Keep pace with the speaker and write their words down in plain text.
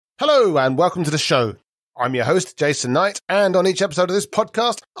Hello and welcome to the show. I'm your host, Jason Knight, and on each episode of this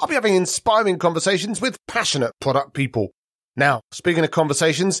podcast, I'll be having inspiring conversations with passionate product people. Now, speaking of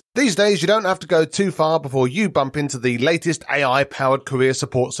conversations, these days you don't have to go too far before you bump into the latest AI-powered career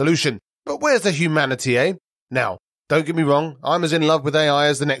support solution. But where's the humanity, eh? Now, don't get me wrong, I'm as in love with AI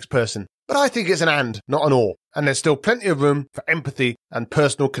as the next person, but I think it's an and, not an or, and there's still plenty of room for empathy and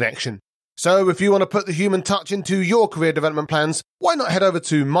personal connection. So if you want to put the human touch into your career development plans, why not head over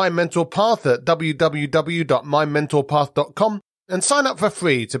to My Mentor Path at www.mymentorpath.com and sign up for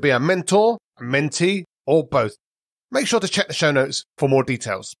free to be a mentor, a mentee, or both. Make sure to check the show notes for more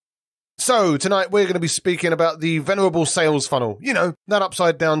details. So tonight we're going to be speaking about the venerable sales funnel. You know, that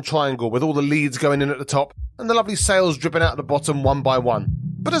upside down triangle with all the leads going in at the top and the lovely sales dripping out the bottom one by one.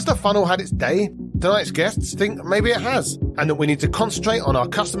 But has the funnel had its day? Tonight's guests think maybe it has, and that we need to concentrate on our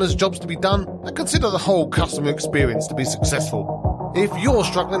customers' jobs to be done and consider the whole customer experience to be successful. If you're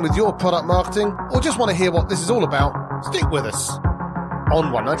struggling with your product marketing or just want to hear what this is all about, stick with us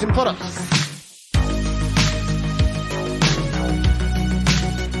on One Night in Product.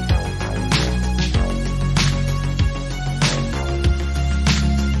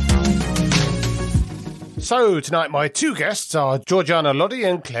 So tonight my two guests are Georgiana Laudi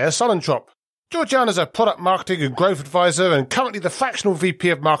and Claire Suellentrop. Georgiana's a product marketing and growth advisor and currently the fractional VP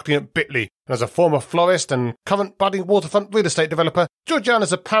of marketing at Bitly. And as a former florist and current budding waterfront real estate developer,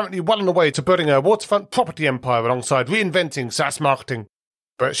 Georgiana's apparently well on the way to building a waterfront property empire alongside reinventing SaaS marketing.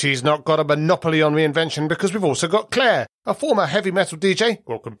 But she's not got a monopoly on reinvention because we've also got Claire, a former heavy metal DJ,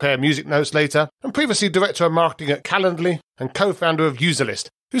 we'll compare music notes later, and previously director of marketing at Calendly and co-founder of Userlist,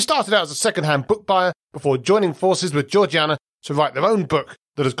 who started out as a second-hand book buyer before joining forces with Georgiana to write their own book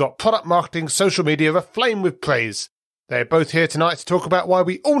that has got product marketing social media aflame with praise. They're both here tonight to talk about why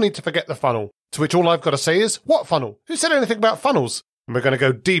we all need to forget the funnel, to which all I've got to say is, what funnel? Who said anything about funnels? And we're going to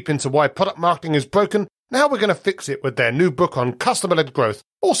go deep into why product marketing is broken and how we're going to fix it with their new book on customer-led growth,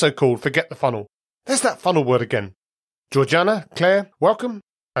 also called Forget the Funnel. There's that funnel word again. Georgiana, Claire, welcome,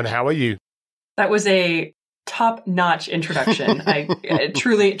 and how are you? That was a top-notch introduction.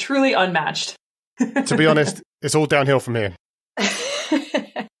 Truly unmatched. To be honest, it's all downhill from here.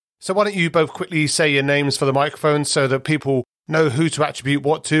 So why don't you both quickly say your names for the microphone so that people know who to attribute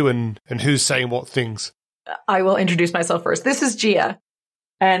what to and who's saying what things. I will introduce myself first. This is Gia.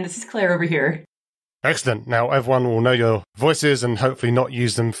 And this is Claire over here. Excellent. Now everyone will know your voices and hopefully not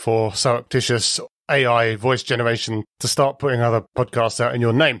use them for surreptitious AI voice generation to start putting other podcasts out in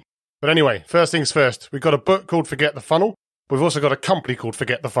your name. But anyway, first things first, we've got a book called Forget the Funnel. We've also got a company called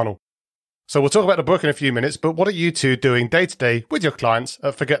Forget the Funnel. So we'll talk about the book in a few minutes, but what are you two doing day to day with your clients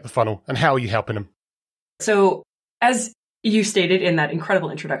at Forget the Funnel and how are you helping them? So as you stated in that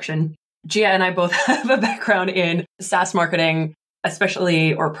incredible introduction, Gia and I both have a background in SaaS marketing,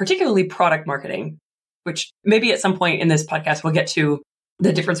 especially or particularly product marketing, which maybe at some point in this podcast we'll get to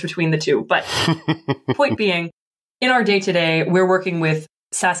the difference between the two. But point being, in our day to day, we're working with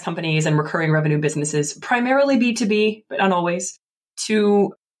SaaS companies and recurring revenue businesses, primarily B2B, but not always,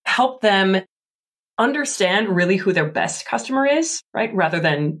 to help them understand really who their best customer is, right? Rather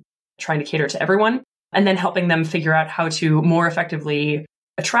than trying to cater to everyone, and then helping them figure out how to more effectively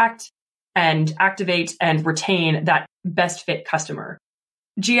attract and activate and retain that best fit customer.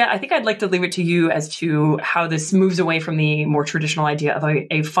 Gia, I think I'd like to leave it to you as to how this moves away from the more traditional idea of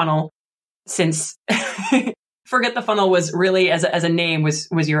a funnel, since Forget the Funnel was really, as a name,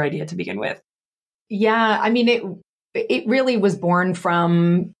 was your idea to begin with. Yeah, I mean, it really was born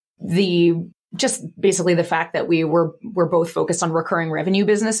from just basically the fact that we're both focused on recurring revenue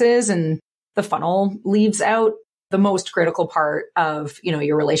businesses, and the funnel leaves out the most critical part of,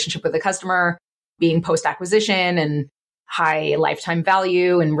 your relationship with the customer, being post-acquisition and high lifetime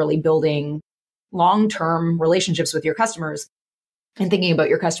value and really building long-term relationships with your customers. And thinking about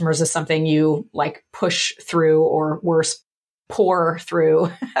your customers as something you like push through, or worse, pour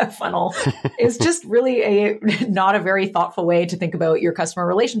through a funnel is just really not a very thoughtful way to think about your customer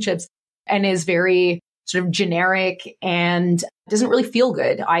relationships, and is very sort of generic and doesn't really feel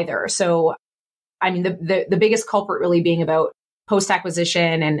good either. So, I mean, the biggest culprit really being about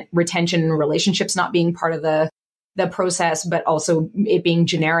post-acquisition and retention and relationships not being part of the process, but also it being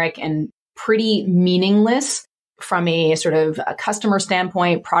generic and pretty meaningless from a sort of a customer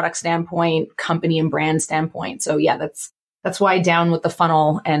standpoint, product standpoint, company and brand standpoint. So yeah, that's why down with the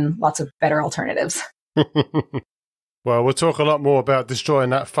funnel and lots of better alternatives. Well, we'll talk a lot more about destroying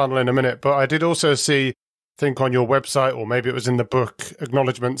that funnel in a minute, but I did also see, think on your website, or maybe it was in the book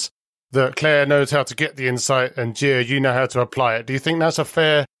acknowledgements, that Claire knows how to get the insight and Gia, you know how to apply it. Do you think that's a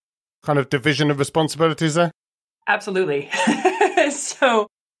fair kind of division of responsibilities there? Absolutely. So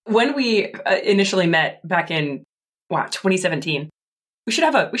When we initially met back in 2017, we should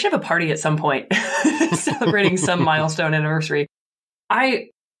have a party at some point celebrating some milestone anniversary.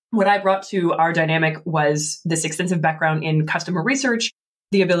 What I brought to our dynamic was this extensive background in customer research,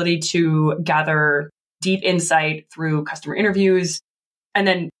 the ability to gather deep insight through customer interviews. And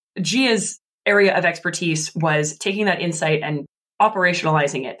then Gia's area of expertise was taking that insight and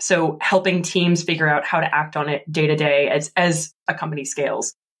operationalizing it. So helping teams figure out how to act on it day to day as a company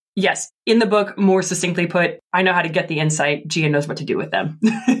scales. Yes, in the book, more succinctly put, I know how to get the insight. Gia knows what to do with them.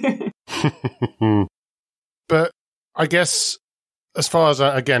 But I guess as far as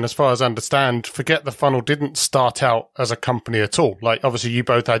I understand, Forget the Funnel didn't start out as a company at all. Like, obviously, you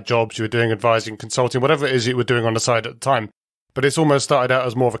both had jobs, you were doing advising, consulting, whatever it is you were doing on the side at the time. But it's almost started out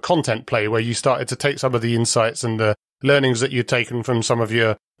as more of a content play where you started to take some of the insights and the learnings that you'd taken from some of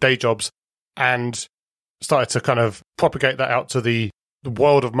your day jobs and started to kind of propagate that out to the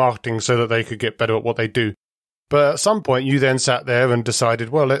world of marketing so that they could get better at what they do. But at some point, you then sat there and decided,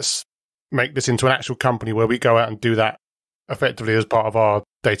 well, let's make this into an actual company where we go out and do that effectively as part of our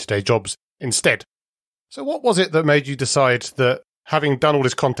day-to-day jobs instead. So what was it that made you decide that having done all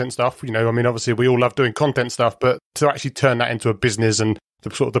this content stuff, obviously we all love doing content stuff, but to actually turn that into a business and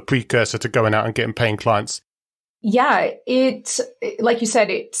the sort of the precursor to going out and getting paying clients? Yeah, like you said,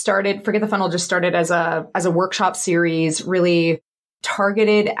 Forget the Funnel just started as a workshop series, really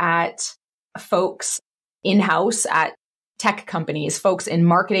targeted at folks in-house at tech companies, folks in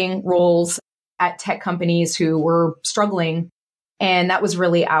marketing roles at tech companies who were struggling. And that was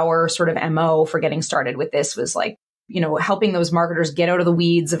really our sort of MO for getting started with this, was like, helping those marketers get out of the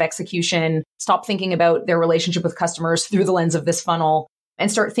weeds of execution, stop thinking about their relationship with customers through the lens of this funnel,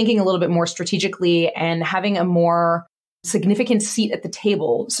 and start thinking a little bit more strategically and having a more significant seat at the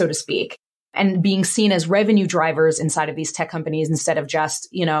table, so to speak, and being seen as revenue drivers inside of these tech companies instead of just,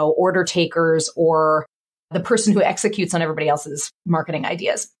 order takers or the person who executes on everybody else's marketing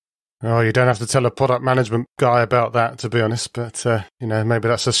ideas. Oh, you don't have to tell a product management guy about that, to be honest. But, maybe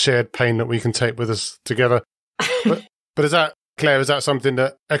that's a shared pain that we can take with us together. But is that, Claire, is that something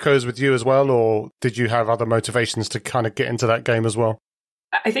that echoes with you as well? Or did you have other motivations to kind of get into that game as well?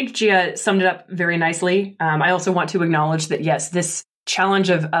 I think Gia summed it up very nicely. I also want to acknowledge that, yes, this challenge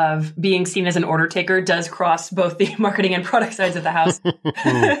of being seen as an order taker does cross both the marketing and product sides of the house.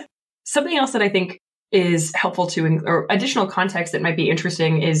 Something else that I think is helpful or additional context that might be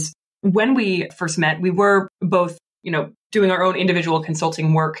interesting is when we first met, we were both, doing our own individual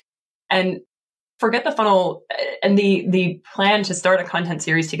consulting work, and Forget the Funnel and the plan to start a content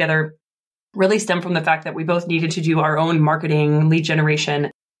series together really stemmed from the fact that we both needed to do our own marketing, lead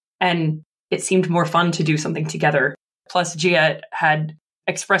generation, and it seemed more fun to do something together. Plus, Gia had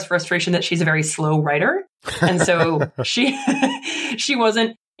expressed frustration that she's a very slow writer. And so she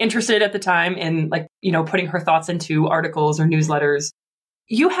wasn't interested at the time in putting her thoughts into articles or newsletters.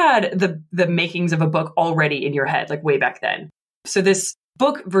 You had the makings of a book already in your head, like way back then. So this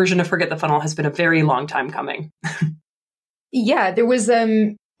book version of Forget the Funnel has been a very long time coming. Yeah, there was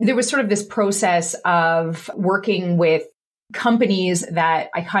sort of this process of working with companies that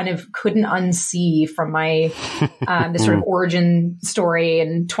I kind of couldn't unsee from my this sort of origin story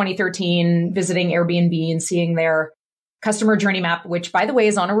in 2013, visiting Airbnb and seeing their customer journey map, which, by the way,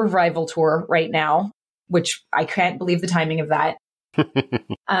 is on a revival tour right now, which I can't believe the timing of that.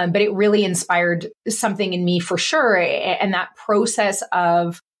 But it really inspired something in me for sure. And that process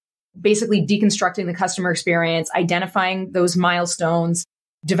of basically deconstructing the customer experience, identifying those milestones,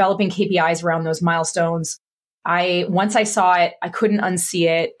 developing KPIs around those milestones. Once I saw it, I couldn't unsee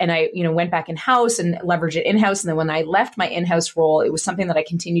it. And I, went back in-house and leveraged it in-house. And then when I left my in-house role, it was something that I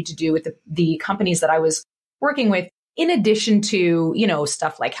continued to do with the companies that I was working with, in addition to,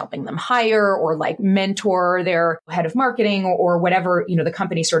 stuff like helping them hire or like mentor their head of marketing or whatever, the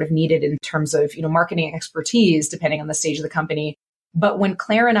company sort of needed in terms of, marketing expertise, depending on the stage of the company. But when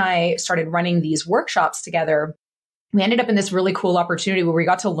Claire and I started running these workshops together, we ended up in this really cool opportunity where we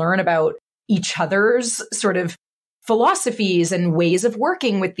got to learn about each other's sort of philosophies and ways of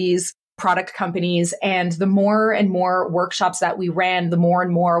working with these product companies. And the more and more workshops that we ran, the more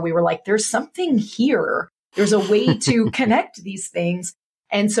and more we were like, there's something here. There's a way to connect these things.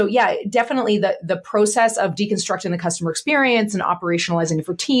 And so, yeah, definitely the process of deconstructing the customer experience and operationalizing it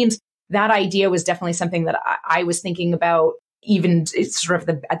for teams, that idea was definitely something that I was thinking about even sort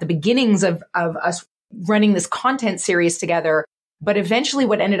of at the beginnings of us running this content series together. But eventually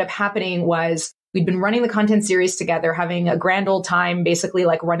what ended up happening was we'd been running the content series together, having a grand old time, basically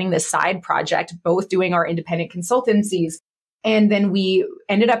like running this side project, both doing our independent consultancies. And then we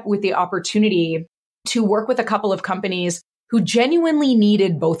ended up with the opportunity to work with a couple of companies who genuinely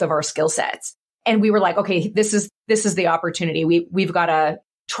needed both of our skill sets. And we were like, okay, this is the opportunity. We've got to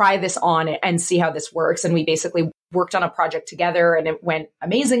try this on and see how this works. And we basically worked on a project together and it went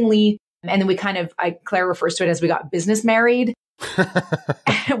amazingly. And then we Claire refers to it as we got business married.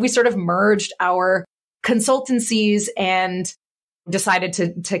 We sort of merged our consultancies and decided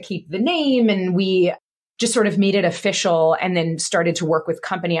to keep the name. And we just sort of made it official and then started to work with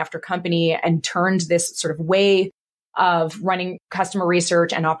company after company and turned this sort of way of running customer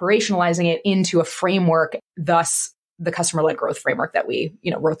research and operationalizing it into a framework, thus the customer-led growth framework that we,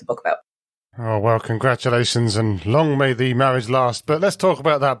 wrote the book about. Oh, well, congratulations and long may the marriage last. But let's talk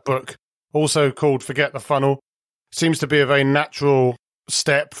about that book, also called Forget the Funnel. Seems to be a very natural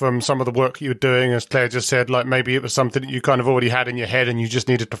step from some of the work you were doing, as Claire just said, like maybe it was something that you kind of already had in your head and you just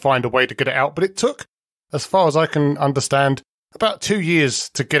needed to find a way to get it out. But it took, as far as I can understand, about 2 years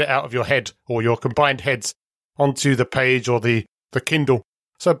to get it out of your head or your combined heads onto the page or the Kindle.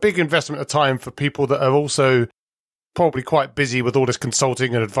 So a big investment of time for people that are also probably quite busy with all this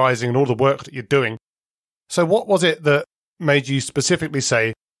consulting and advising and all the work that you're doing. So what was it that made you specifically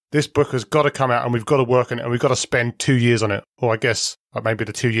say, this book has got to come out and we've got to work on it and we've got to spend 2 years on it? Or I guess maybe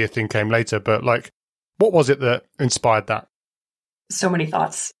the 2-year thing came later, but what was it that inspired that? So many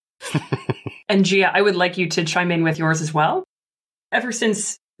thoughts. And Gia, I would like you to chime in with yours as well. Ever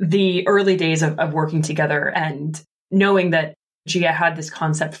since the early days of working together and knowing that Gia had this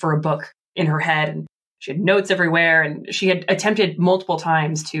concept for a book in her head and she had notes everywhere and she had attempted multiple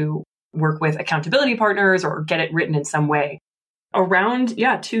times to work with accountability partners or get it written in some way. Around,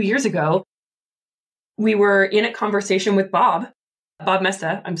 2 years ago, we were in a conversation with Bob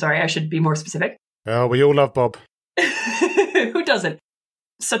Mesta. I'm sorry, I should be more specific. Oh, we all love Bob. Who doesn't?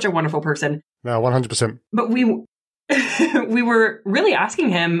 Such a wonderful person. No, 100%. But we were really asking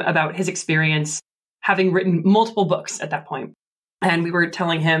him about his experience having written multiple books at that point. And we were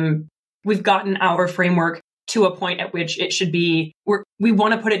telling him, we've gotten our framework to a point at which it should be, we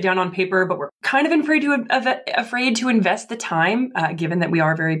want to put it down on paper, but we're kind of afraid to invest the time, given that we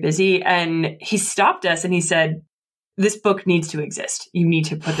are very busy. And he stopped us and he said, this book needs to exist. You need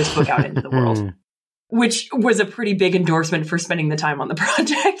to put this book out into the world, which was a pretty big endorsement for spending the time on the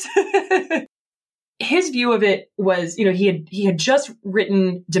project. His view of it was, he had just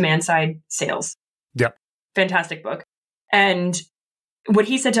written Demand Side Sales. Yeah. Fantastic book. And what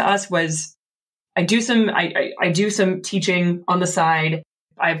he said to us was, I do some teaching on the side.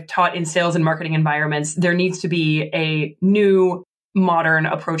 I've taught in sales and marketing environments. There needs to be a new modern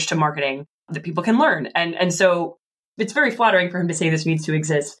approach to marketing that people can learn. And so it's very flattering for him to say this needs to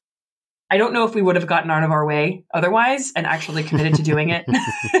exist. I don't know if we would have gotten out of our way otherwise and actually committed to doing it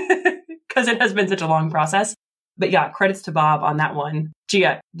because it has been such a long process. But yeah, credits to Bob on that one.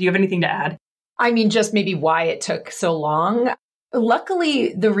 Gia, do you have anything to add? I mean, just maybe why it took so long.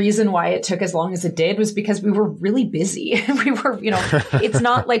 Luckily, the reason why it took as long as it did was because we were really busy. We were, it's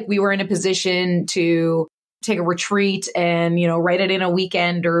not like we were in a position to take a retreat and, write it in a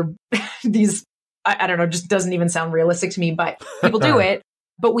weekend or these, I don't know, just doesn't even sound realistic to me, but people do it.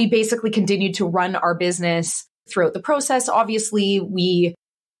 But we basically continued to run our business throughout the process. Obviously, we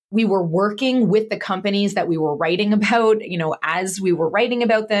were working with the companies that we were writing about, as we were writing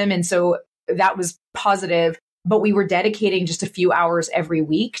about them. And so that was positive. But we were dedicating just a few hours every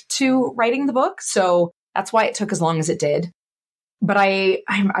week to writing the book. So that's why it took as long as it did. But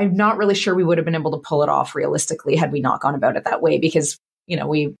I'm not really sure we would have been able to pull it off realistically had we not gone about it that way because,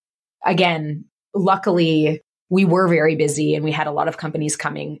 luckily we were very busy and we had a lot of companies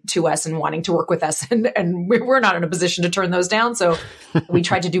coming to us and wanting to work with us and we were not in a position to turn those down. So we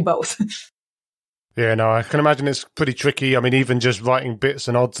tried to do both. Yeah, no, I can imagine it's pretty tricky. I mean, even just writing bits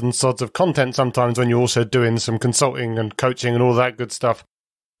and odds and sods of content sometimes when you're also doing some consulting and coaching and all that good stuff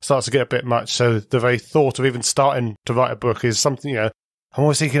starts to get a bit much. So the very thought of even starting to write a book is something, I'm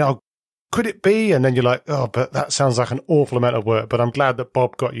always thinking, could it be? And then you're like, but that sounds like an awful amount of work. But I'm glad that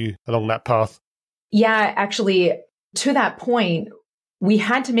Bob got you along that path. Yeah, actually, to that point, we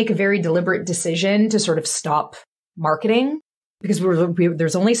had to make a very deliberate decision to sort of stop marketing. Because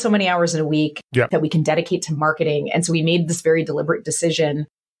there's only so many hours in a week that we can dedicate to marketing. And so we made this very deliberate decision.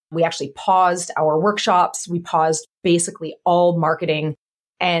 We actually paused our workshops. We paused basically all marketing.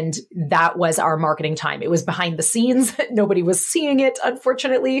 And that was our marketing time. It was behind the scenes. Nobody was seeing it,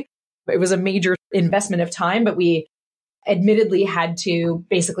 unfortunately. It was a major investment of time, but we admittedly had to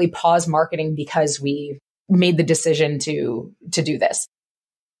basically pause marketing because we made the decision to do this.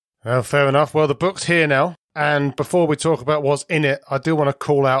 Well, fair enough. Well, the book's here now. And before we talk about what's in it, I do want to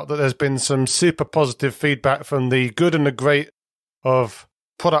call out that there's been some super positive feedback from the good and the great of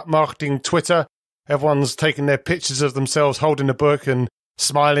product marketing Twitter. Everyone's taking their pictures of themselves holding the book and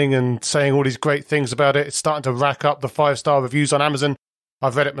smiling and saying all these great things about it. It's starting to rack up the 5-star reviews on Amazon.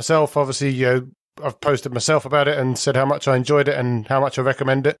 I've read it myself. Obviously, I've posted myself about it and said how much I enjoyed it and how much I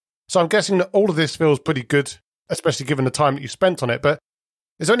recommend it. So I'm guessing that all of this feels pretty good, especially given the time that you spent on it. But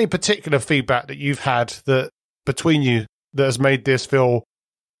is there any particular feedback that you've had that between you that has made this feel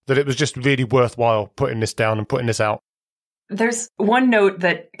that it was just really worthwhile putting this down and putting this out? There's one note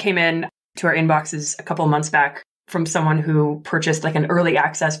that came in to our inboxes a couple of months back from someone who purchased like an early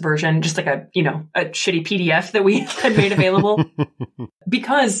access version, just like a shitty PDF that we had made available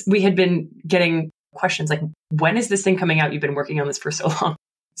because we had been getting questions like, when is this thing coming out? You've been working on this for so long.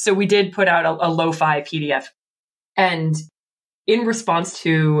 So we did put out a lo-fi PDF. And in response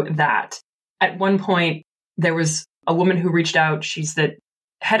to that, at one point, there was a woman who reached out. She's the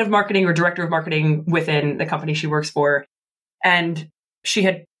head of marketing or director of marketing within the company she works for. And she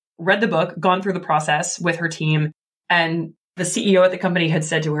had read the book, gone through the process with her team. And the CEO at the company had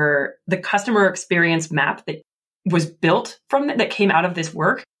said to her, the customer experience map that was built from that came out of this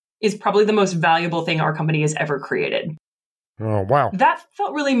work is probably the most valuable thing our company has ever created. Oh, wow. That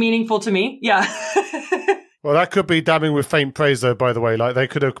felt really meaningful to me. Yeah. Well, that could be damning with faint praise, though, by the way. Like, they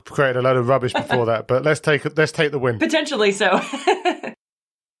could have created a load of rubbish before that, but let's take the win. Potentially so.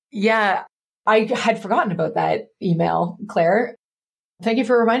 Yeah, I had forgotten about that email, Claire. Thank you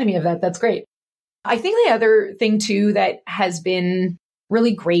for reminding me of that. That's great. I think the other thing, too, that has been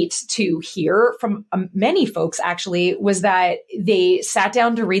really great to hear from many folks, actually, was that they sat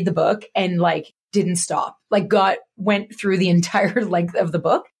down to read the book and didn't stop, went through the entire length of the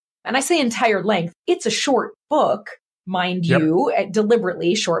book. And I say entire length, it's a short book, mind you, a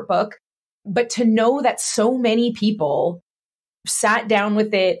deliberately short book. But to know that so many people sat down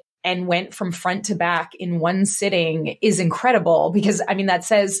with it and went from front to back in one sitting is incredible, because it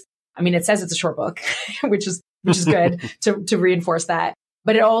says it's a short book, which is good to reinforce that.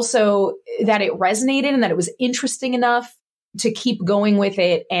 But it also that it resonated and that it was interesting enough to keep going with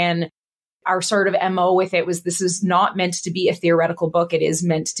it. And our sort of MO with it was, this is not meant to be a theoretical book. It is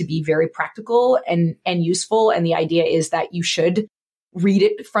meant to be very practical and useful. And the idea is that you should read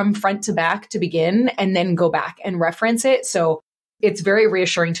it from front to back to begin and then go back and reference it. So it's very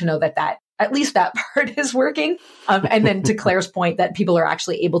reassuring to know that at least that part is working. And then to Claire's point, that people are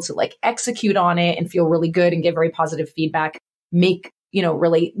actually able to execute on it and feel really good and give very positive feedback, make,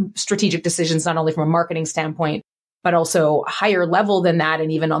 really strategic decisions, not only from a marketing standpoint, but also higher level than that.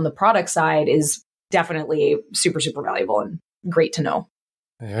 And even on the product side is definitely super, super valuable and great to know.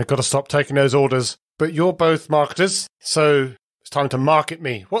 Yeah, got to stop taking those orders. But you're both marketers, so it's time to market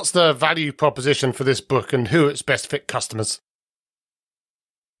me. What's the value proposition for this book and who its best fit customers?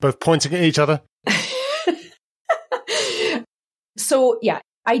 Both pointing at each other. So yeah,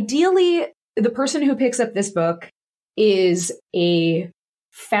 ideally, the person who picks up this book is a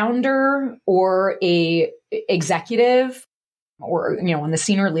founder or a executive or, on the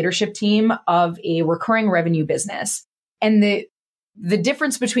senior leadership team of a recurring revenue business. And the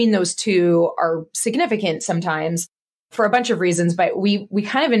difference between those two are significant sometimes for a bunch of reasons, but we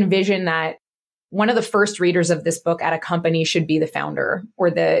kind of envision that one of the first readers of this book at a company should be the founder or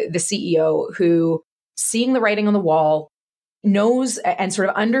the CEO, who, seeing the writing on the wall, knows and sort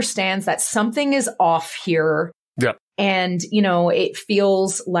of understands that something is off here. Yeah. And, it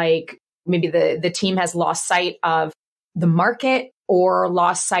feels like maybe the team has lost sight of the market or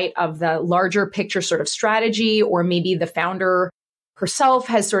lost sight of the larger picture sort of strategy, or maybe the founder herself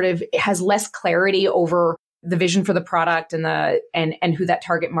has less clarity over the vision for the product and who that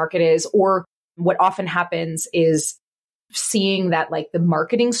target market is. Or what often happens is seeing that the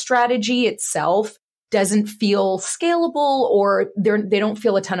marketing strategy itself doesn't feel scalable, or they don't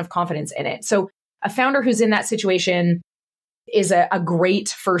feel a ton of confidence in it. So a founder who's in that situation is a great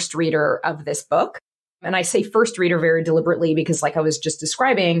first reader of this book. And I say first reader very deliberately because, like I was just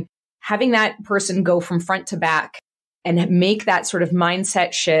describing, having that person go from front to back and make that sort of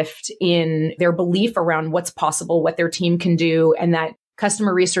mindset shift in their belief around what's possible, what their team can do, and that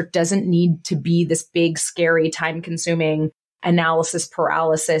customer research doesn't need to be this big, scary, time-consuming analysis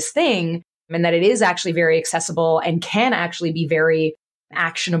paralysis thing, and that it is actually very accessible and can actually be very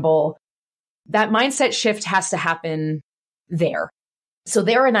actionable. That mindset shift has to happen there. So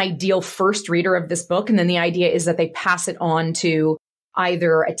they're an ideal first reader of this book. And then the idea is that they pass it on to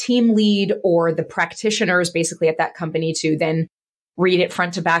either a team lead or the practitioners basically at that company to then read it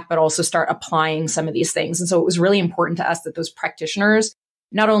front to back, but also start applying some of these things. And so it was really important to us that those practitioners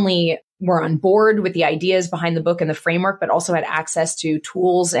not only were on board with the ideas behind the book and the framework, but also had access to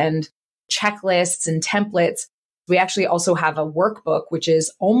tools and checklists and templates We actually also have a workbook, which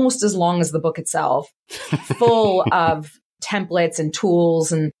is almost as long as the book itself, full of templates and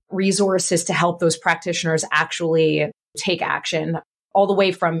tools and resources to help those practitioners actually take action, all the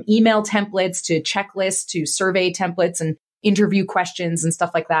way from email templates to checklists to survey templates and interview questions and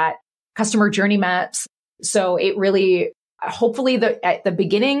stuff like that, customer journey maps. So it really, hopefully at the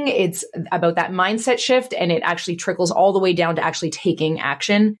beginning, it's about that mindset shift, and it actually trickles all the way down to actually taking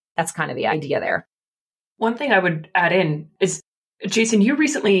action. That's kind of the idea there. One thing I would add in is, Jason, you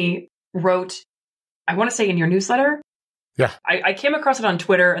recently wrote, I want to say in your newsletter. Yeah. I came across it on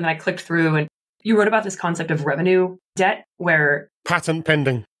Twitter and then I clicked through, and you wrote about this concept of revenue debt where... Patent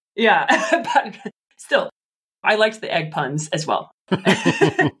pending. Yeah. But still, I liked the egg puns as well.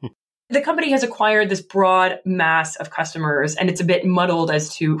 The company has acquired this broad mass of customers, and it's a bit muddled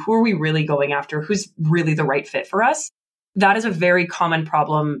as to who are we really going after? Who's really the right fit for us? That is a very common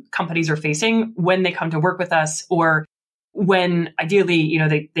problem companies are facing when they come to work with us, or when ideally,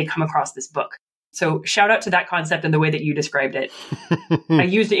 they come across this book. So shout out to that concept and the way that you described it. I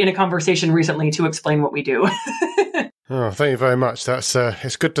used it in a conversation recently to explain what we do. Oh, thank you very much. That's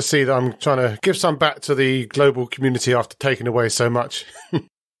it's good to see that I'm trying to give some back to the global community after taking away so much.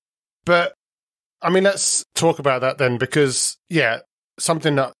 But, I mean, let's talk about that then, because,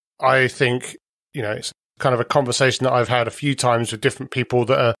 something that I think, it's kind of a conversation that I've had a few times with different people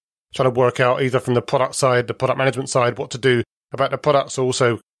that are trying to work out either from the product side, the product management side, what to do about the products,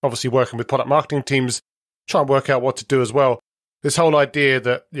 also obviously working with product marketing teams, try and work out what to do as well. This whole idea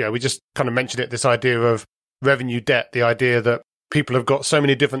that, we just kind of mentioned it, this idea of revenue debt, the idea that people have got so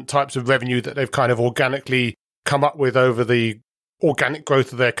many different types of revenue that they've kind of organically come up with over the organic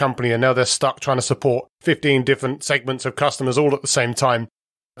growth of their company, and now they're stuck trying to support 15 different segments of customers all at the same time.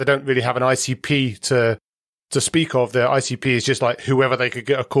 They don't really have an ICP to speak of. Their ICP is just like whoever they could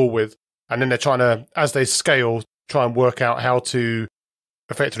get a call with. And then they're trying to, as they scale, try and work out how to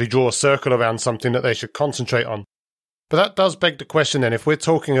effectively draw a circle around something that they should concentrate on. But that does beg the question then, if we're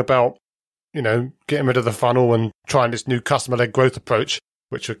talking about, getting rid of the funnel and trying this new customer-led growth approach,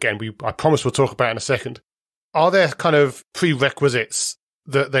 which again, I promise we'll talk about in a second, are there kind of prerequisites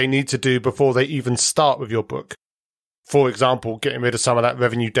that they need to do before they even start with your book? For example, getting rid of some of that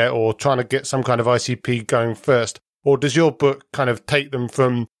revenue debt or trying to get some kind of ICP going first? Or does your book kind of take them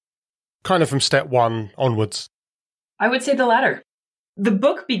from step one onwards? I would say the latter. The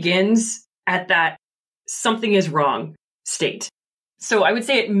book begins at that something is wrong state. So I would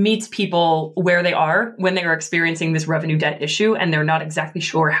say it meets people where they are when they are experiencing this revenue debt issue and they're not exactly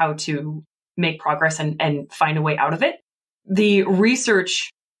sure how to make progress and find a way out of it. The research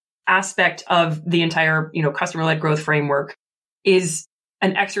aspect of the entire, customer-led growth framework is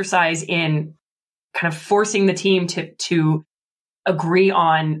an exercise in kind of forcing the team to agree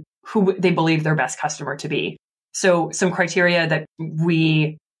on who they believe their best customer to be. So some criteria that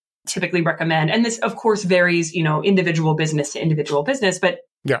we typically recommend, and this of course varies, individual business to individual business, but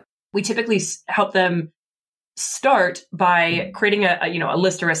we typically help them start by creating a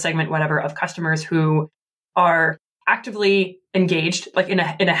list or a segment, whatever, of customers who are actively engaged, like in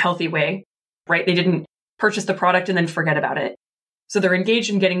a healthy way, right? They didn't purchase the product and then forget about it. So they're engaged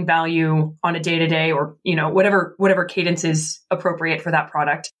in getting value on a day-to-day or, whatever cadence is appropriate for that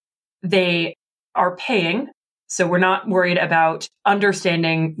product. They are paying. So we're not worried about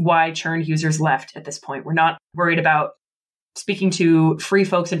understanding why churned users left at this point. We're not worried about speaking to free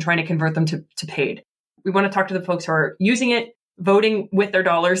folks and trying to convert them to paid. We want to talk to the folks who are using it, voting with their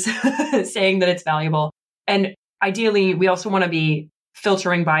dollars, saying that it's valuable. And ideally, we also want to be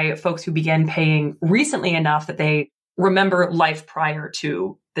filtering by folks who began paying recently enough that they remember life prior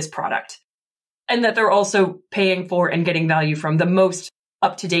to this product. And that they're also paying for and getting value from the most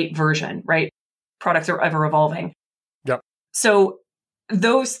up-to-date version, right? Products are ever evolving. Yep. So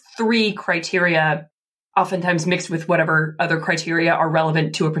those three criteria, oftentimes mixed with whatever other criteria are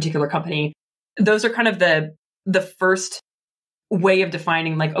relevant to a particular company, those are kind of the first way of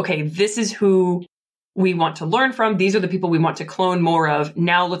defining, like, okay, this is who we want to learn from. These are the people we want to clone more of.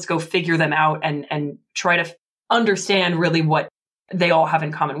 Now let's go figure them out and try to understand really what they all have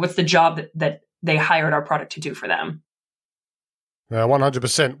in common. What's the job that they hired our product to do for them?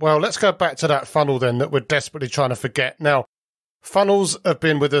 100%. Well, let's go back to that funnel then that we're desperately trying to forget. Now, funnels have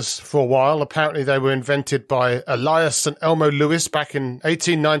been with us for a while. Apparently, they were invented by Elias and Elmo Lewis back in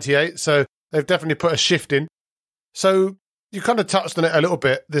 1898. So they've definitely put a shift in. So you kind of touched on it a little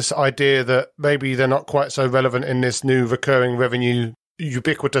bit, this idea that maybe they're not quite so relevant in this new recurring revenue,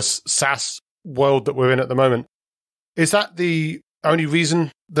 ubiquitous SaaS world that we're in at the moment. Is that the only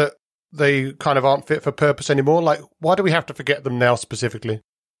reason that they kind of aren't fit for purpose anymore? Like, why do we have to forget them now specifically?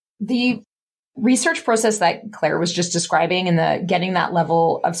 The research process that Claire was just describing and the getting that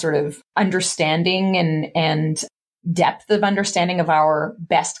level of sort of understanding and depth of understanding of our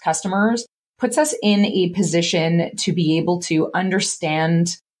best customers puts us in a position to be able to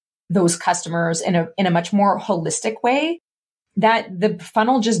understand those customers in a much more holistic way that the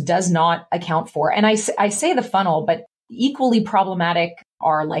funnel just does not account for. And I say the funnel, but equally problematic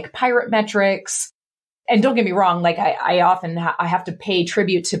are like pirate metrics. And don't get me wrong, like I often I have to pay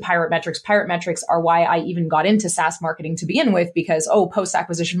tribute to pirate metrics. Pirate metrics are why I even got into SaaS marketing to begin with, because,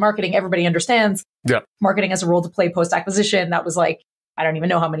 post-acquisition marketing, everybody understands. Yeah. Marketing has a role to play post-acquisition. That was like, I don't even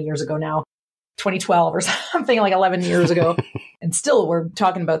know how many years ago now, 2012 or something, like 11 years ago. And still we're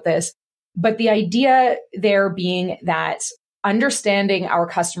talking about this. But the idea there being that understanding our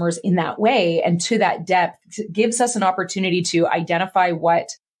customers in that way and to that depth gives us an opportunity to identify what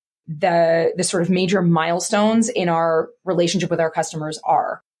the sort of major milestones in our relationship with our customers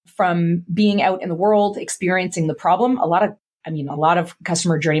are. From being out in the world, experiencing the problem, a lot of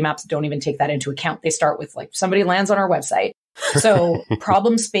customer journey maps don't even take that into account. They start with like, somebody lands on our website. So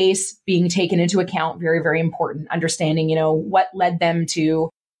problem space being taken into account, very, very important. Understanding, what led them to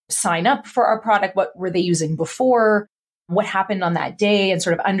sign up for our product? What were they using before? What happened on that day? And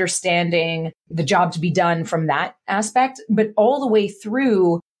sort of understanding the job to be done from that aspect, but all the way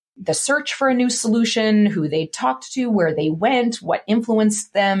through the search for a new solution, who they talked to, where they went, what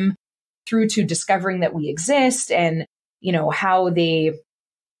influenced them, through to discovering that we exist, and, how they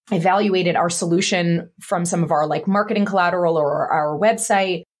evaluated our solution from some of our like marketing collateral or our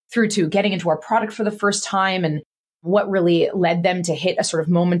website, through to getting into our product for the first time, and what really led them to hit a sort of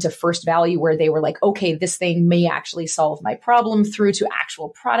moment of first value where they were like, okay, this thing may actually solve my problem, through to actual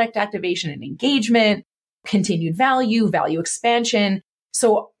product activation and engagement, continued value expansion.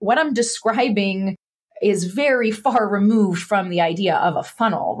 So what I'm describing is very far removed from the idea of a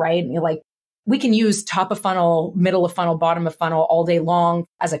funnel, right? Like, we can use top of funnel, middle of funnel, bottom of funnel all day long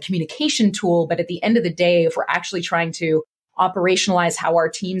as a communication tool. But at the end of the day, if we're actually trying to operationalize how our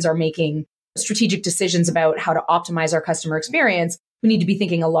teams are making strategic decisions about how to optimize our customer experience, we need to be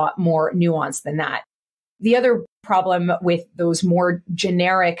thinking a lot more nuanced than that. The other problem with those more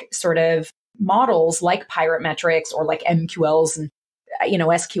generic sort of models like pirate metrics or like MQLs and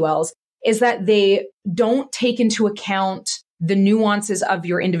SQLs is that they don't take into account the nuances of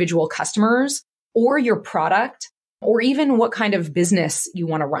your individual customers or your product, or even what kind of business you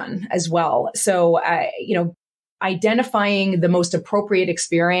want to run as well. So, identifying the most appropriate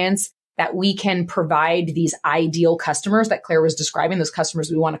experience that we can provide these ideal customers that Claire was describing, those customers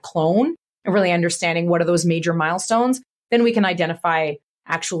we want to clone, and really understanding what are those major milestones, then we can identify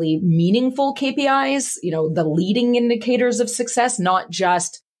actually meaningful KPIs, the leading indicators of success, not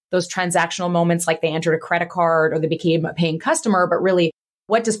just those transactional moments like they entered a credit card or they became a paying customer, but really,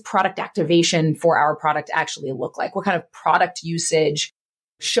 what does product activation for our product actually look like? What kind of product usage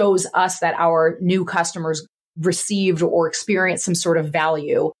shows us that our new customers received or experienced some sort of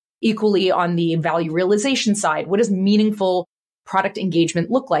value? Equally, on the value realization side, what does meaningful product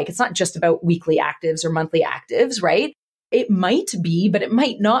engagement look like? It's not just about weekly actives or monthly actives, right? It might be, but it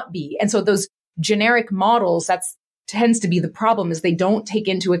might not be. And so those generic models, that tends to be the problem, is they don't take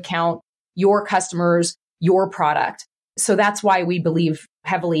into account your customers, your product. So that's why we believe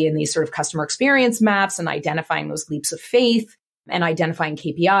heavily in these sort of customer experience maps and identifying those leaps of faith and identifying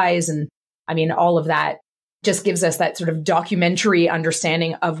KPIs. And all of that just gives us that sort of documentary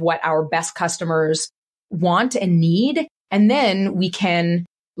understanding of what our best customers want and need. And then we can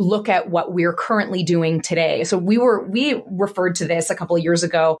look at what we're currently doing today. So we referred to this a couple of years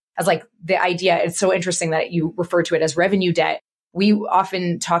ago as like the idea. It's so interesting that you refer to it as revenue debt. We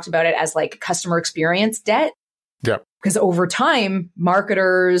often talked about it as like customer experience debt. Yeah. Because over time,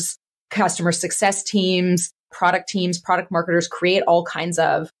 marketers, customer success teams, product marketers create all kinds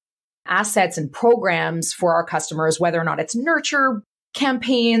of assets and programs for our customers, whether or not it's nurture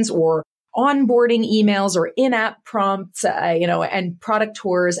campaigns or onboarding emails or in-app prompts, and product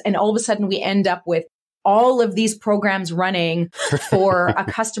tours. And all of a sudden we end up with all of these programs running for a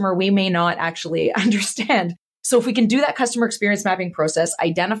customer we may not actually understand. So if we can do that customer experience mapping process,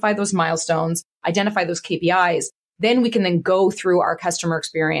 identify those milestones, identify those KPIs, then we can then go through our customer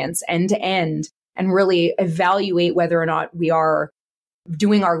experience end to end and really evaluate whether or not we are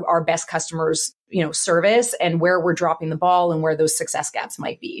doing our best customers, service, and where we're dropping the ball and where those success gaps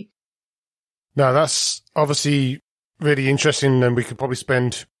might be. Now, that's obviously really interesting, and we could probably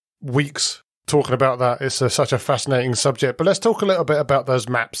spend weeks talking about that. It's such a fascinating subject. But let's talk a little bit about those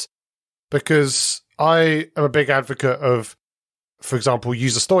maps, because I am a big advocate of, for example,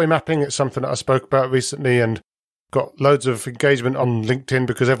 user story mapping. It's something that I spoke about recently and got loads of engagement on LinkedIn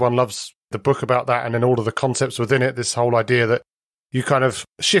because everyone loves the book about that and then all of the concepts within it, this whole idea that you kind of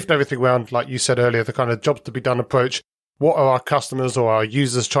shift everything around, like you said earlier, the kind of jobs to be done approach. What are our customers or our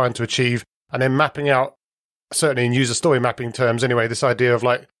users trying to achieve? And then mapping out, certainly in user story mapping terms anyway, this idea of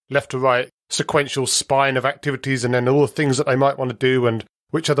like left to right, sequential spine of activities, and then all the things that they might want to do and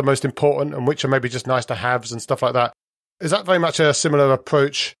which are the most important and which are maybe just nice to haves and stuff like that. Is that very much a similar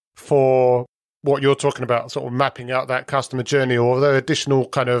approach for what you're talking about, sort of mapping out that customer journey, or are there additional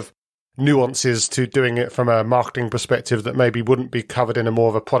kind of nuances to doing it from a marketing perspective that maybe wouldn't be covered in a more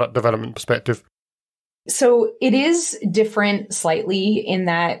of a product development perspective? So it is different slightly in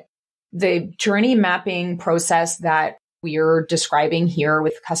that the journey mapping process that we're describing here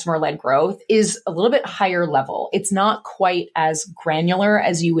with customer-led growth is a little bit higher level. It's not quite as granular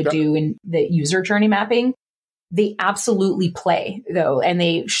as you would do in the user journey mapping. They absolutely play, though, and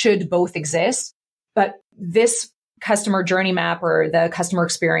they should both exist. But this customer journey map, or the customer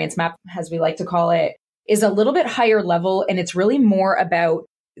experience map, as we like to call it, is a little bit higher level. And it's really more about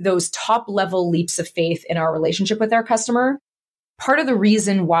those top level leaps of faith in our relationship with our customer. Part of the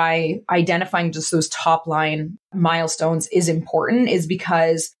reason why identifying just those top line milestones is important is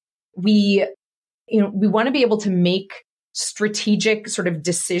because we want to be able to make strategic sort of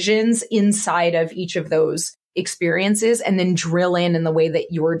decisions inside of each of those experiences and then drill in the way that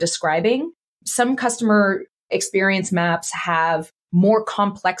you're describing. Some customer experience maps have more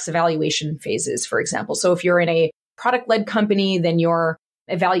complex evaluation phases, for example. So if you're in a product-led company, then your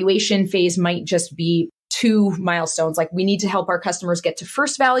evaluation phase might just be 2 milestones. Like, we need to help our customers get to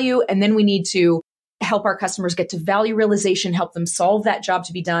first value, and then we need to help our customers get to value realization, help them solve that job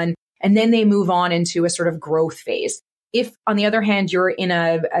to be done. And then they move on into a sort of growth phase. If, on the other hand, you're in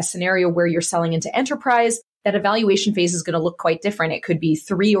a scenario where you're selling into enterprise, that evaluation phase is going to look quite different. It could be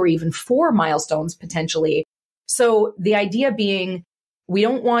 3 or even 4 milestones potentially. So the idea being, we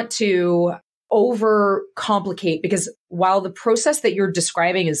don't want to overcomplicate, because while the process that you're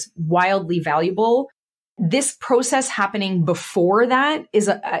describing is wildly valuable, this process happening before that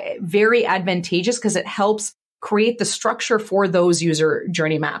is very advantageous because it helps create the structure for those user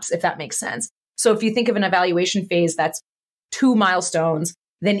journey maps, if that makes sense. So if you think of an evaluation phase that's 2 milestones,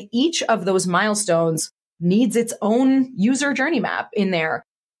 then each of those milestones needs its own user journey map in there.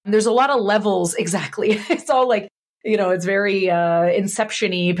 There's a lot of levels, exactly. It's all like, it's very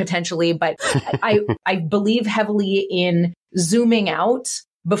inception-y potentially, but I believe heavily in zooming out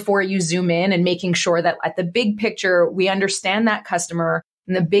before you zoom in and making sure that at the big picture, we understand that customer.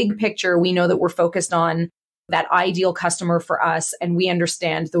 In the big picture, we know that we're focused on that ideal customer for us, and we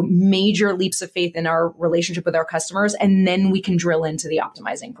understand the major leaps of faith in our relationship with our customers, and then we can drill into the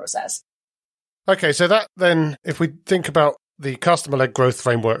optimizing process. Okay, so that then, if we think about the customer-led growth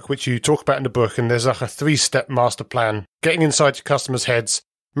framework, which you talk about in the book, and there's like a 3-step master plan, getting inside your customers' heads,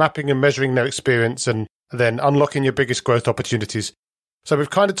 mapping and measuring their experience, and then unlocking your biggest growth opportunities. So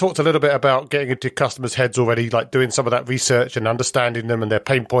we've kind of talked a little bit about getting into customers' heads already, like doing some of that research and understanding them and their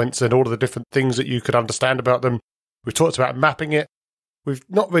pain points and all of the different things that you could understand about them. We've talked about mapping it. We've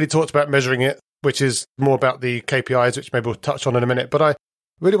not really talked about measuring it, which is more about the KPIs, which maybe we'll touch on in a minute. But I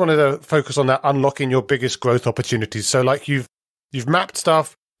really wanted to focus on that unlocking your biggest growth opportunities. So like you've mapped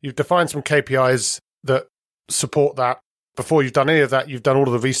stuff, you've defined some KPIs that support that. Before you've done any of that, you've done all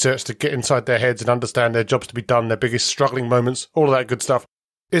of the research to get inside their heads and understand their jobs to be done, their biggest struggling moments, all of that good stuff.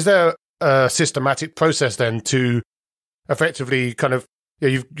 Is there a systematic process then to effectively kind of,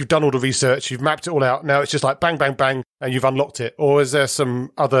 you've done all the research, you've mapped it all out, now it's just like bang, bang, bang, and you've unlocked it? Or is there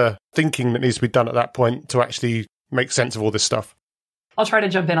some other thinking that needs to be done at that point to actually make sense of all this stuff? I'll try to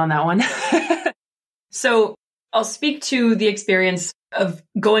jump in on that one. So I'll speak to the experience of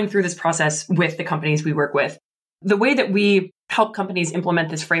going through this process with the companies we work with. The way that we help companies implement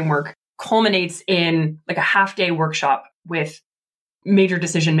this framework culminates in like a half-day workshop with major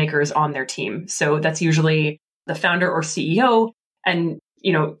decision makers on their team. So that's usually the founder or CEO and,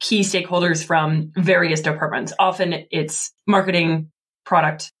 key stakeholders from various departments. Often it's marketing,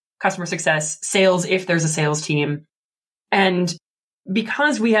 product, customer success, sales, if there's a sales team. And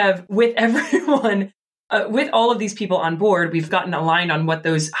because we have, with everyone, with all of these people on board, we've gotten aligned on what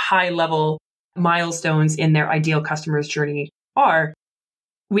those high-level milestones in their ideal customer's journey are.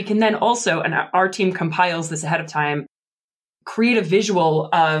 We can then also, and our team compiles this ahead of time, create a visual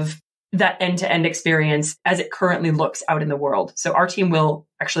of that end-to-end experience as it currently looks out in the world. So our team will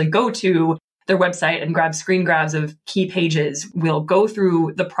actually go to their website and grab screen grabs of key pages. We'll go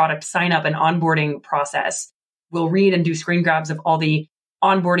through the product sign up and onboarding process. We'll read and do screen grabs of all the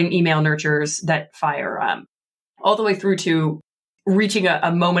onboarding email nurtures that fire, all the way through to reaching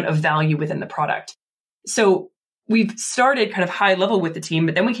a moment of value within the product. So we've started kind of high level with the team,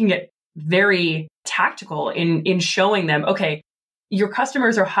 but then we can get very tactical in showing them, okay, your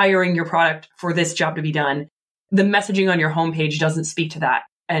customers are hiring your product for this job to be done. The messaging on your homepage doesn't speak to that.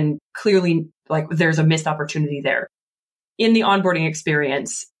 And clearly, like, there's a missed opportunity there. In the onboarding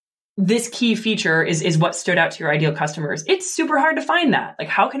experience, this key feature is what stood out to your ideal customers. It's super hard to find that. Like,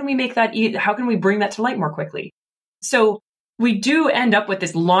 how can we make that, how can we bring that to light more quickly? So we do end up with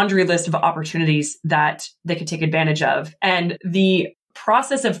this laundry list of opportunities that they could take advantage of. And the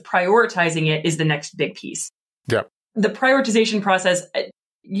process of prioritizing it is the next big piece. Yeah. The prioritization process,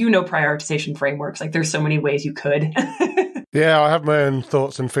 prioritization frameworks, like there's so many ways you could. Yeah, I have my own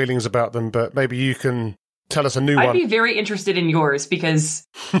thoughts and feelings about them, but maybe you can tell us a new one. I'd be very interested in yours because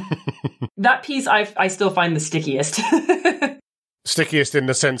that piece I still find the stickiest. Stickiest in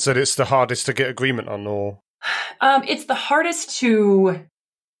the sense that it's the hardest to get agreement on, or? It's the hardest to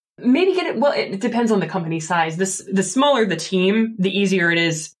maybe get it. Well, it depends on the company size. The smaller the team, the easier it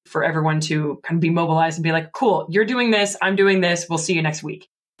is for everyone to kind of be mobilized and be like, cool, you're doing this, I'm doing this, we'll see you next week.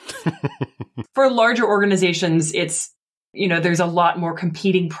 For larger organizations, it's, there's a lot more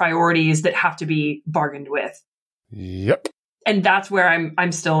competing priorities that have to be bargained with. Yep. And that's where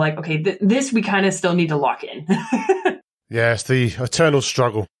I'm still like, okay, this we kind of still need to lock in. Yeah, it's the eternal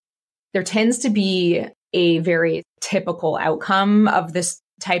struggle. There tends to be a very typical outcome of this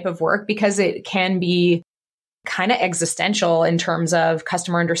type of work because it can be kind of existential in terms of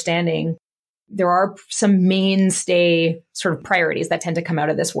customer understanding. There are some mainstay sort of priorities that tend to come out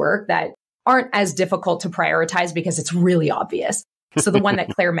of this work that aren't as difficult to prioritize because it's really obvious. So the one that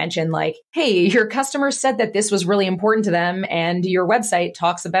Claire mentioned, like, hey, your customer said that this was really important to them and your website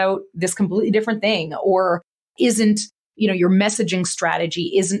talks about this completely different thing, or isn't, your messaging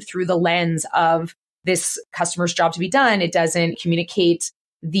strategy isn't through the lens of this customer's job to be done. It doesn't communicate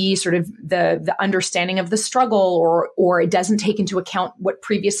the sort of the understanding of the struggle, or it doesn't take into account what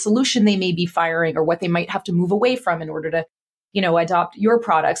previous solution they may be firing or what they might have to move away from in order to, adopt your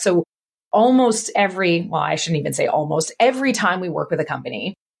product. So I shouldn't even say almost every time we work with a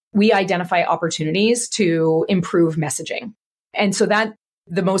company, we identify opportunities to improve messaging. And so that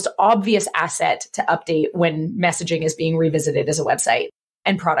the most obvious asset to update when messaging is being revisited is a website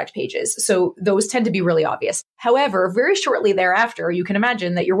and product pages. So those tend to be really obvious. However, very shortly thereafter, you can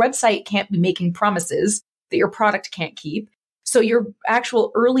imagine that your website can't be making promises that your product can't keep. So your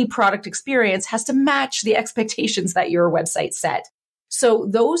actual early product experience has to match the expectations that your website set. So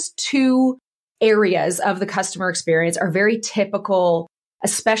those two areas of the customer experience are very typical,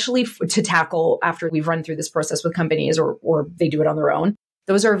 especially to tackle after we've run through this process with companies or they do it on their own.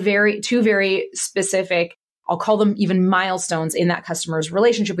 Those are two very specific, I'll call them even milestones in that customer's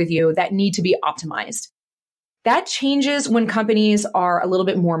relationship with you that need to be optimized. That changes when companies are a little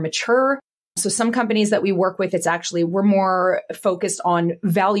bit more mature. So some companies that we work with, we're more focused on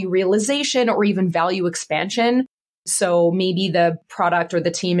value realization or even value expansion. So maybe the product or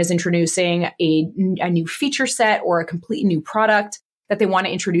the team is introducing a new feature set or a completely new product that they want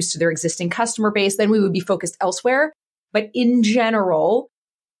to introduce to their existing customer base. Then we would be focused elsewhere. But in general,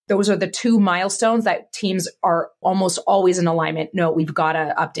 those are the two milestones that teams are almost always in alignment. No, we've got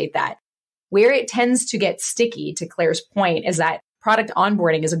to update that. Where it tends to get sticky, to Claire's point, is that product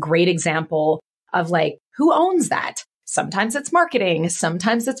onboarding is a great example of like, who owns that? Sometimes it's marketing,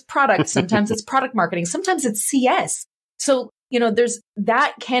 sometimes it's product, sometimes it's product marketing, sometimes it's CS. So,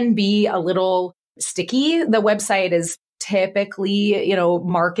 that can be a little sticky. The website is typically,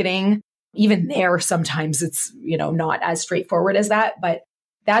 marketing. Even there, sometimes it's, not as straightforward as that, but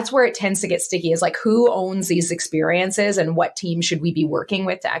that's where it tends to get sticky, is like, who owns these experiences and what team should we be working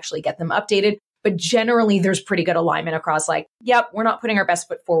with to actually get them updated? But generally, there's pretty good alignment across like, yep, we're not putting our best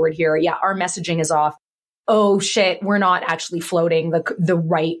foot forward here. Yeah, our messaging is off. Oh shit, we're not actually floating the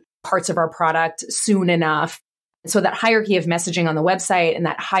right parts of our product soon enough. So that hierarchy of messaging on the website and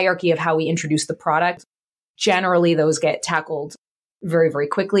that hierarchy of how we introduce the product, generally those get tackled very, very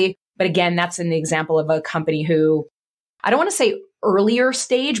quickly. But again, that's an example of a company who, I don't want to say earlier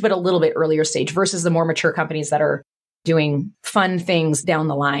stage, but a little bit earlier stage versus the more mature companies that are doing fun things down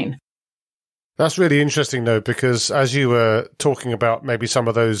the line. That's really interesting though, because as you were talking about maybe some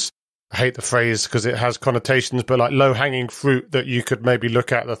of those, I hate the phrase because it has connotations, but like low-hanging fruit that you could maybe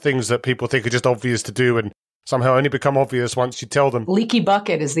look at, the things that people think are just obvious to do and somehow only become obvious once you tell them. Leaky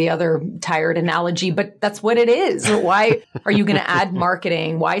bucket is the other tired analogy, but that's what it is. Why are you going to add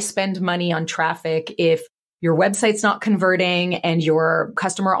marketing? Why spend money on traffic if your website's not converting and your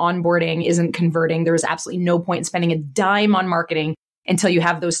customer onboarding isn't converting? There's absolutely no point in spending a dime on marketing until you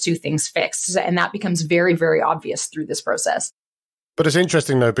have those two things fixed. And that becomes very, very obvious through this process. But it's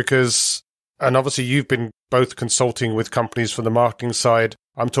interesting though, because And obviously you've been both consulting with companies from the marketing side.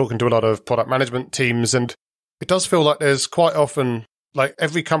 I'm talking to a lot of product management teams, and it does feel like there's quite often, like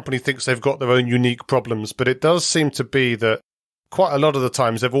every company thinks they've got their own unique problems, but it does seem to be that quite a lot of the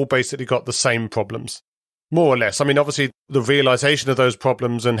times they've all basically got the same problems, more or less. I mean, obviously the realization of those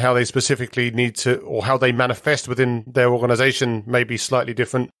problems and how they specifically need to, or how they manifest within their organization may be slightly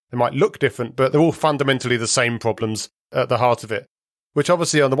different. They might look different, but they're all fundamentally the same problems at the heart of it, which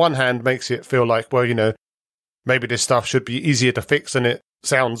obviously on the one hand makes it feel like, well, maybe this stuff should be easier to fix than it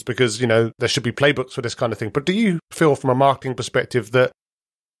sounds, because, there should be playbooks for this kind of thing. But do you feel from a marketing perspective that,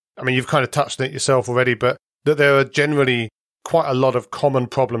 I mean, you've kind of touched on it yourself already, but that there are generally quite a lot of common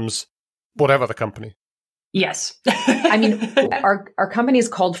problems, whatever the company? Yes. I mean, our company is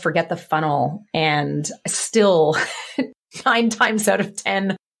called Forget the Funnel, and still 9 times out of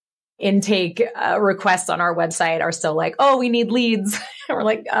 10 intake requests on our website are still like, oh, we need leads. And we're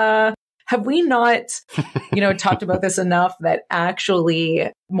like, have we not, talked about this enough that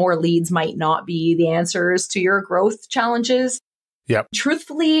actually more leads might not be the answers to your growth challenges? Yeah.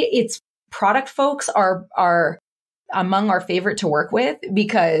 Truthfully, it's product folks are among our favorite to work with,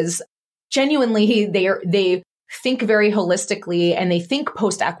 because genuinely they think very holistically, and they think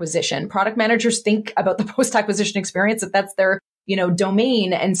post-acquisition. Product managers think about the post-acquisition experience, that's their,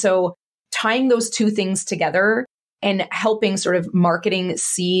 domain. And so tying those two things together and helping sort of marketing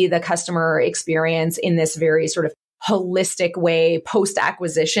see the customer experience in this very sort of holistic way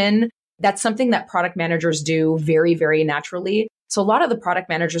post-acquisition, that's something that product managers do very, very naturally. So a lot of the product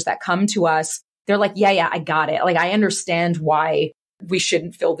managers that come to us, they're like, yeah, I got it. Like, I understand why we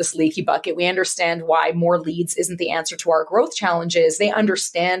shouldn't fill this leaky bucket. We understand why more leads isn't the answer to our growth challenges. They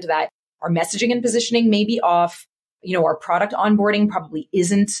understand that our messaging and positioning may be off. Our product onboarding probably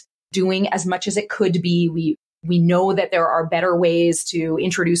isn't doing as much as it could be. We know that there are better ways to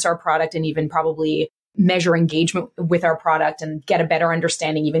introduce our product and even probably measure engagement with our product and get a better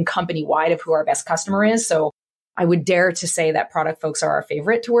understanding, even company-wide, of who our best customer is. So I would dare to say that product folks are our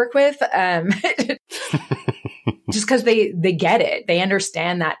favorite to work with. Just because they get it. They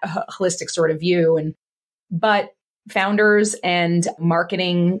understand that holistic sort of view. But founders and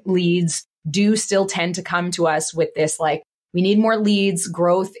marketing leads do still tend to come to us with this, like, we need more leads.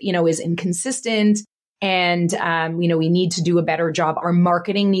 Growth, is inconsistent. And, we need to do a better job. Our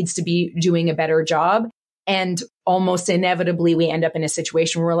marketing needs to be doing a better job. And almost inevitably, we end up in a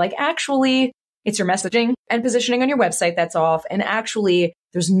situation where we're like, actually, it's your messaging and positioning on your website that's off. And actually,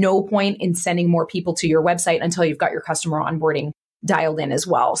 there's no point in sending more people to your website until you've got your customer onboarding dialed in as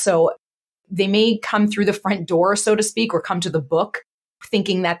well. So they may come through the front door, so to speak, or come to the book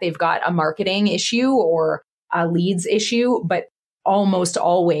thinking that they've got a marketing issue or a leads issue. But almost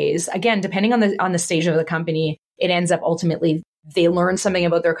always, again, depending on the stage of the company, it ends up ultimately they learn something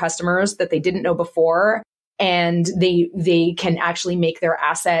about their customers that they didn't know before. And they can actually make their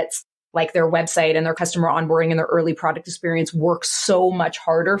assets, like their website and their customer onboarding and their early product experience, work so much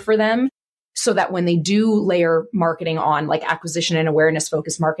harder for them, so that when they do layer marketing on, like acquisition and awareness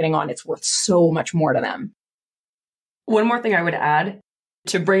focused marketing on, it's worth so much more to them. One more thing I would add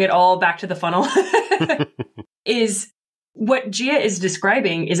to bring it all back to the funnel is what Gia is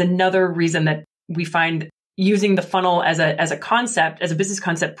describing is another reason that we find using the funnel as a concept, as a business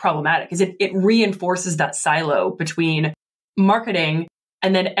concept, problematic, is it reinforces that silo between marketing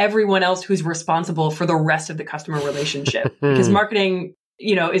and then everyone else who's responsible for the rest of the customer relationship. Because marketing,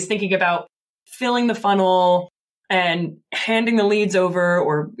 is thinking about filling the funnel and handing the leads over,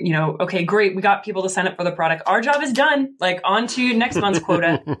 or, okay, great, we got people to sign up for the product. Our job is done, like on to next month's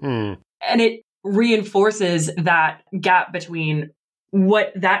quota. And it reinforces that gap between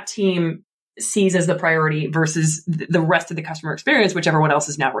what that team sees as the priority versus the rest of the customer experience, which everyone else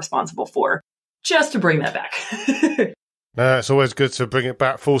is now responsible for. Just to bring that back. No, it's always good to bring it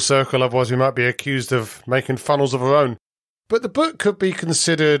back full circle, otherwise we might be accused of making funnels of our own. But the book could be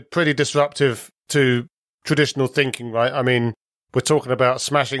considered pretty disruptive to traditional thinking, right? I mean, we're talking about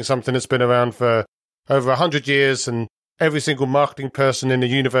smashing something that's been around for over 100 years, and every single marketing person in the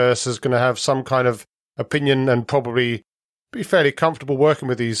universe is going to have some kind of opinion and probably be fairly comfortable working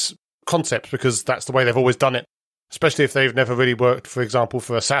with these concepts because that's the way they've always done it, especially if they've never really worked, for example,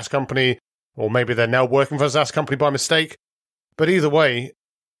 for a SaaS company, or maybe they're now working for a SaaS company by mistake. But either way,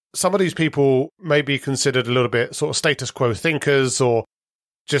 some of these people may be considered a little bit sort of status quo thinkers, or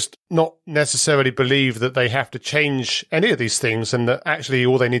just not necessarily believe that they have to change any of these things, and that actually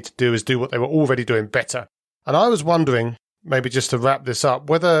all they need to do is do what they were already doing better. And I was wondering, maybe just to wrap this up,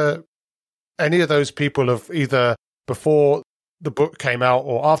 whether any of those people have either before the book came out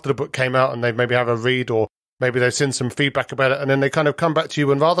or after the book came out and they maybe have a read, or maybe they've seen some feedback about it, and then they kind of come back to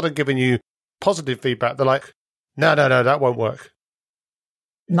you, and rather than giving you positive feedback, they're like, no, that won't work.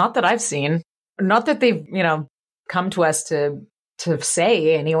 Not that I've seen. Not that they've, come to us to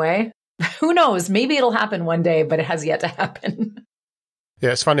say anyway. Who knows? Maybe it'll happen one day, but it has yet to happen.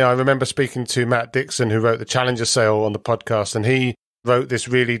 Yeah, it's funny. I remember speaking to Matt Dixon, who wrote the Challenger Sale on the podcast, and he wrote this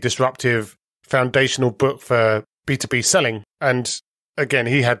really disruptive foundational book for B2B selling. And again,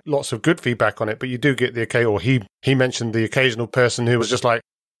 he had lots of good feedback on it, but you do get he mentioned the occasional person who was just like,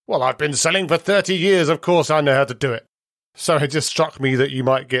 well, I've been selling for 30 years. Of course, I know how to do it. So it just struck me that you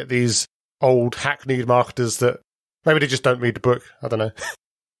might get these old hackneyed marketers that maybe they just don't read the book. I don't know.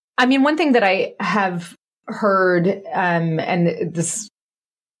 I mean, one thing that I have heard, and this,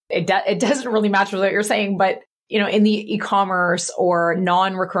 it doesn't really match with what you're saying, but, in the e-commerce or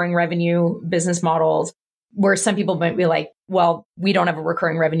non-recurring revenue business models, where some people might be like, well, we don't have a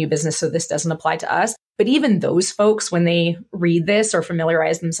recurring revenue business, so this doesn't apply to us. But even those folks, when they read this or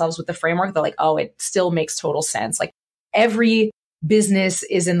familiarize themselves with the framework, they're like, oh, it still makes total sense. Like every business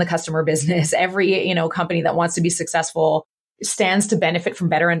is in the customer business. Every, company that wants to be successful stands to benefit from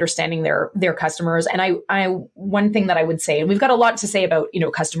better understanding their customers. And I one thing that I would say, and we've got a lot to say about,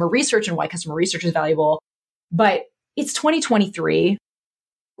 customer research and why customer research is valuable, but it's 2023.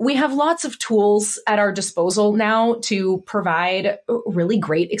 We have lots of tools at our disposal now to provide really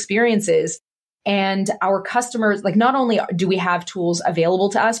great experiences. And our customers, like, not only do we have tools available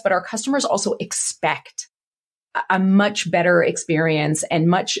to us, but our customers also expect a much better experience and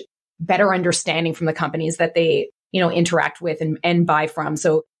much better understanding from the companies that they, interact with and buy from.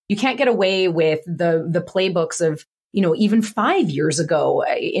 So you can't get away with the playbooks of, even 5 years ago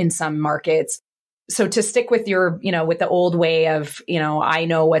in some markets. So to stick with your, with the old way of, I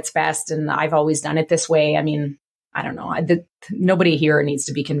know what's best and I've always done it this way. I mean, I don't know. Nobody here needs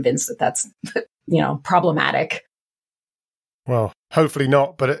to be convinced that that's, problematic. Well, hopefully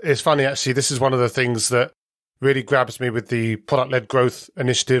not. But it's funny, actually. This is one of the things that really grabs me with the product-led growth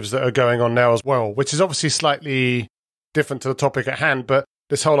initiatives that are going on now as well, which is obviously slightly different to the topic at hand. But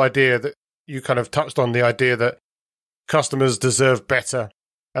this whole idea that you kind of touched on, the idea that customers deserve better.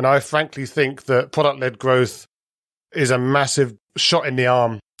 And I frankly think that product-led growth is a massive shot in the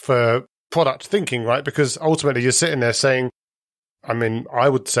arm for product thinking, right? Because ultimately you're sitting there saying, I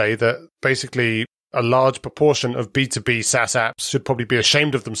would say that basically a large proportion of B2B SaaS apps should probably be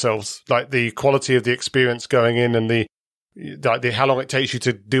ashamed of themselves, like the quality of the experience going in and the how long it takes you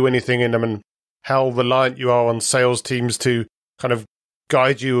to do anything in them and how reliant you are on sales teams to kind of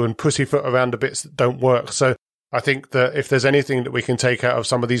guide you and pussyfoot around the bits that don't work. So I think that if there's anything that we can take out of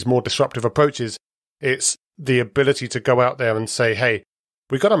some of these more disruptive approaches, it's the ability to go out there and say, hey,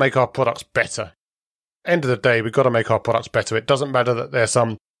 we've got to make our products better. End of the day, we've got to make our products better. It doesn't matter that they're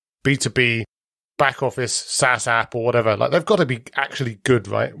some B2B back office SaaS app or whatever. Like, they've got to be actually good,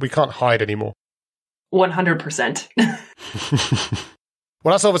 right? We can't hide anymore. 100%.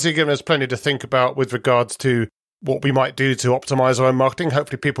 Well, that's obviously given us plenty to think about with regards to what we might do to optimize our own marketing.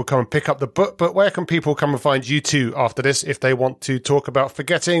 Hopefully people come and pick up the book, but where can people come and find you two after this if they want to talk about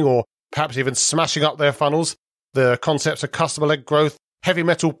forgetting or perhaps even smashing up their funnels, the concepts of customer-led growth, heavy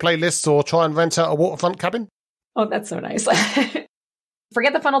metal playlists, or try and rent out a waterfront cabin? Oh, that's so nice.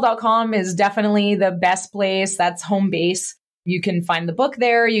 Forgetthefunnel.com is definitely the best place. That's home base. You can find the book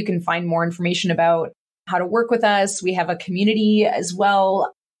there. You can find more information about how to work with us. We have a community as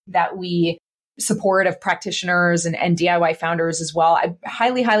well that we support of practitioners and DIY founders as well. I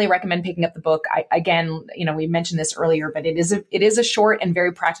highly, highly recommend picking up the book. We mentioned this earlier, but it is a short and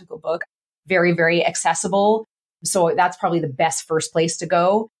very practical book, very, very accessible. So that's probably the best first place to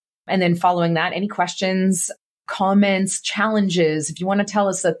go. And then following that, any questions, comments, challenges, if you want to tell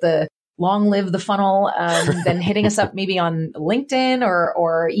us that the long live the funnel, then hitting us up maybe on LinkedIn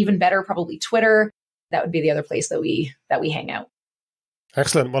or even better, probably Twitter. That would be the other place that we hang out.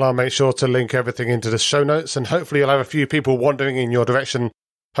 Excellent. Well, I'll make sure to link everything into the show notes, and hopefully you'll have a few people wandering in your direction,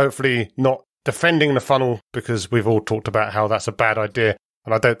 hopefully not defending the funnel, because we've all talked about how that's a bad idea,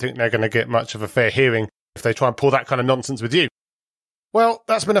 and I don't think they're going to get much of a fair hearing if they try and pull that kind of nonsense with you. Well,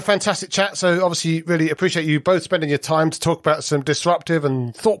 that's been a fantastic chat, so obviously really appreciate you both spending your time to talk about some disruptive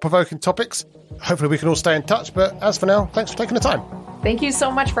and thought-provoking topics. Hopefully we can all stay in touch, but as for now, thanks for taking the time. Thank you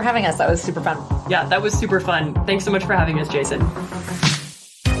so much for having us. That was super fun. Yeah, that was super fun. Thanks so much for having us, Jason.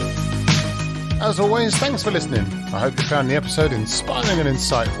 As always, thanks for listening. I hope you found the episode inspiring and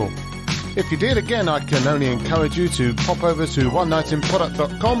insightful. If you did, again, I can only encourage you to pop over to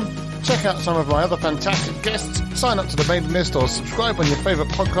onenightinproduct.com, check out some of my other fantastic guests, sign up to the mailing list or subscribe on your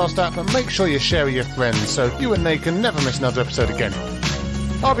favourite podcast app, and make sure you share with your friends so you and they can never miss another episode again.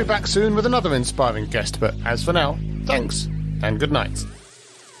 I'll be back soon with another inspiring guest, but as for now, thanks and good night.